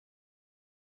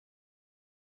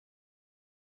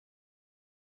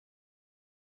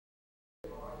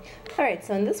Alright,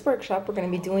 so in this workshop we're going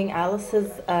to be doing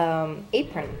Alice's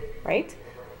apron, right?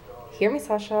 Hear me,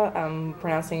 Sasha, I'm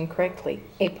pronouncing it correctly.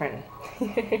 Apron.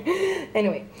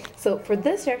 Anyway, so for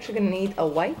this you're actually going to need a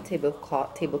white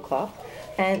tablecloth,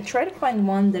 and try to find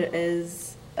one that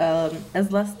is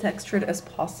as less textured as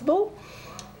possible,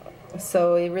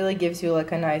 so it really gives you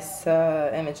like a nice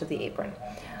image of the apron.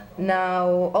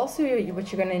 Now also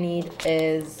what you're going to need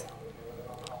is,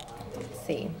 let's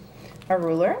see, a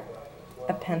ruler,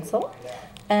 a pencil,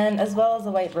 and as well as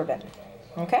a white ribbon.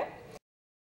 Okay?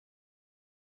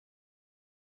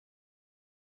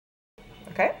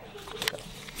 Okay?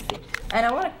 And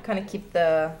I want to kind of keep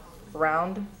the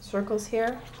round circles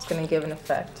here. It's going to give an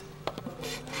effect.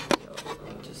 So let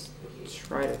me just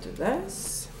try to do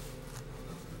this.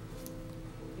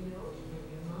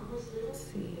 Let's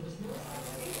see.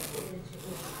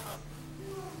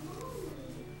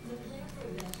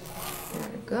 There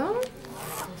we go.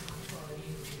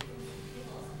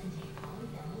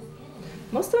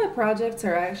 Most of my projects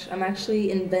are I'm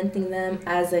actually inventing them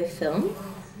as I film.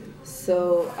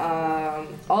 So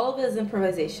all of it is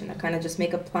improvisation. I kind of just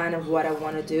make a plan of what I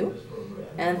want to do,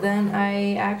 and then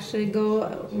I actually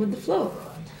go with the flow.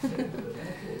 There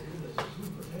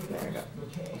we go.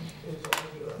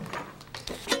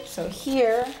 So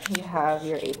here you have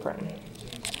your apron.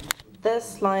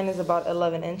 This line is about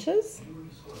 11 inches.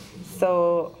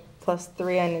 So plus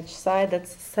 3 on each side,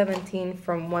 that's 17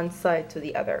 from one side to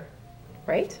the other,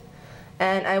 right?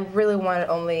 And I really wanted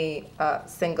only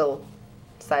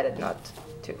single-sided, not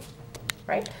two,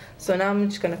 right? So now I'm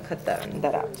just gonna cut that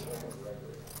out.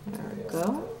 There we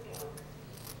go.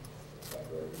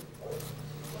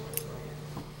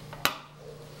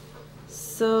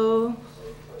 So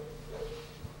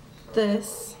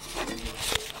this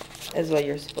is what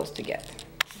you're supposed to get,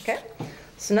 okay?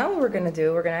 So now what we're gonna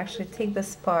do, we're gonna actually take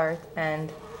this part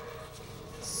and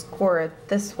score it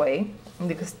this way,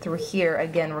 because through here,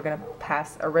 again, we're gonna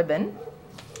pass a ribbon.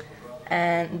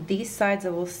 And these sides, I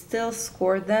will still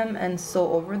score them and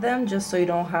sew over them, just so you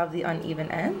don't have the uneven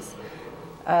ends.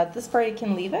 This part you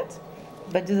can leave it,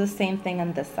 but do the same thing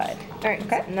on this side. All right,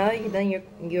 okay. So now that you've done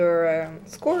your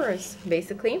scores,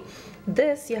 basically,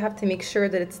 this you have to make sure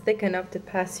that it's thick enough to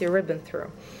pass your ribbon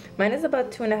through. Mine is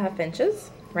about 2.5 inches,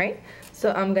 right?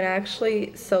 So I'm gonna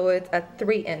actually sew it at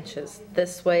 3 inches.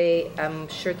 This way, I'm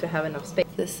sure to have enough space.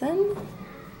 Listen,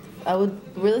 I would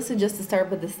really suggest to start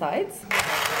with the sides.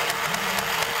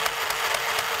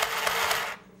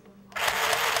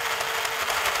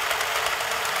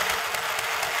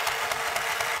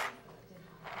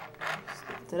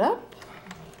 It up,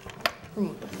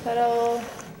 remove the petal,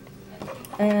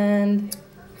 and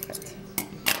cut.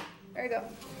 There you go.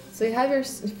 So you have your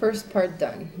first part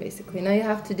done, basically. Now you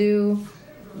have to do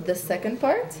the second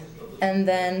part, and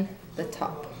then the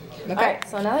top. Okay. Alright,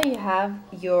 so now that you have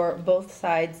your both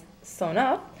sides sewn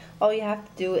up, all you have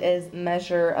to do is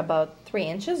measure about 3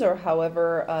 inches, or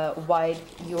however wide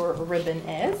your ribbon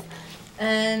is,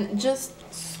 and just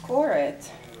score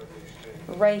it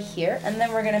right here, and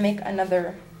then we're gonna make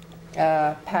another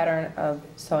pattern of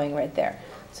sewing right there.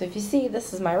 So if you see,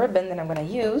 this is my ribbon that I'm gonna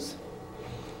use,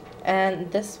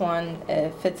 and this one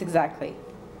fits exactly.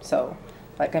 So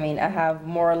like, I mean, I have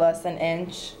more or less an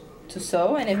inch to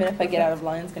sew, and even if I get out of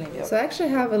line, it's gonna be okay. So I actually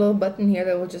have a little button here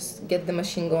that will just get the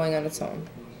machine going on its own.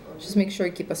 Just make sure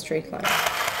you keep a straight line.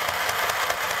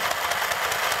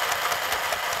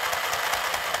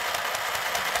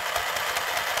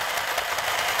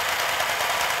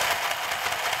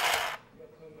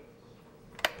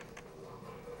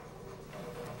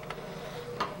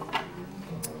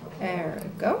 There we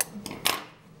go.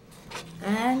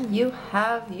 And you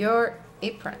have your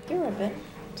apron. Your ribbon.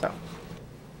 So,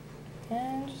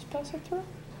 and just pass it through.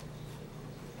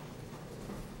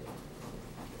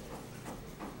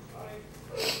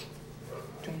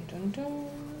 Dun, dun, dun.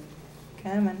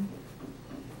 Come on.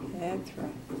 Get through.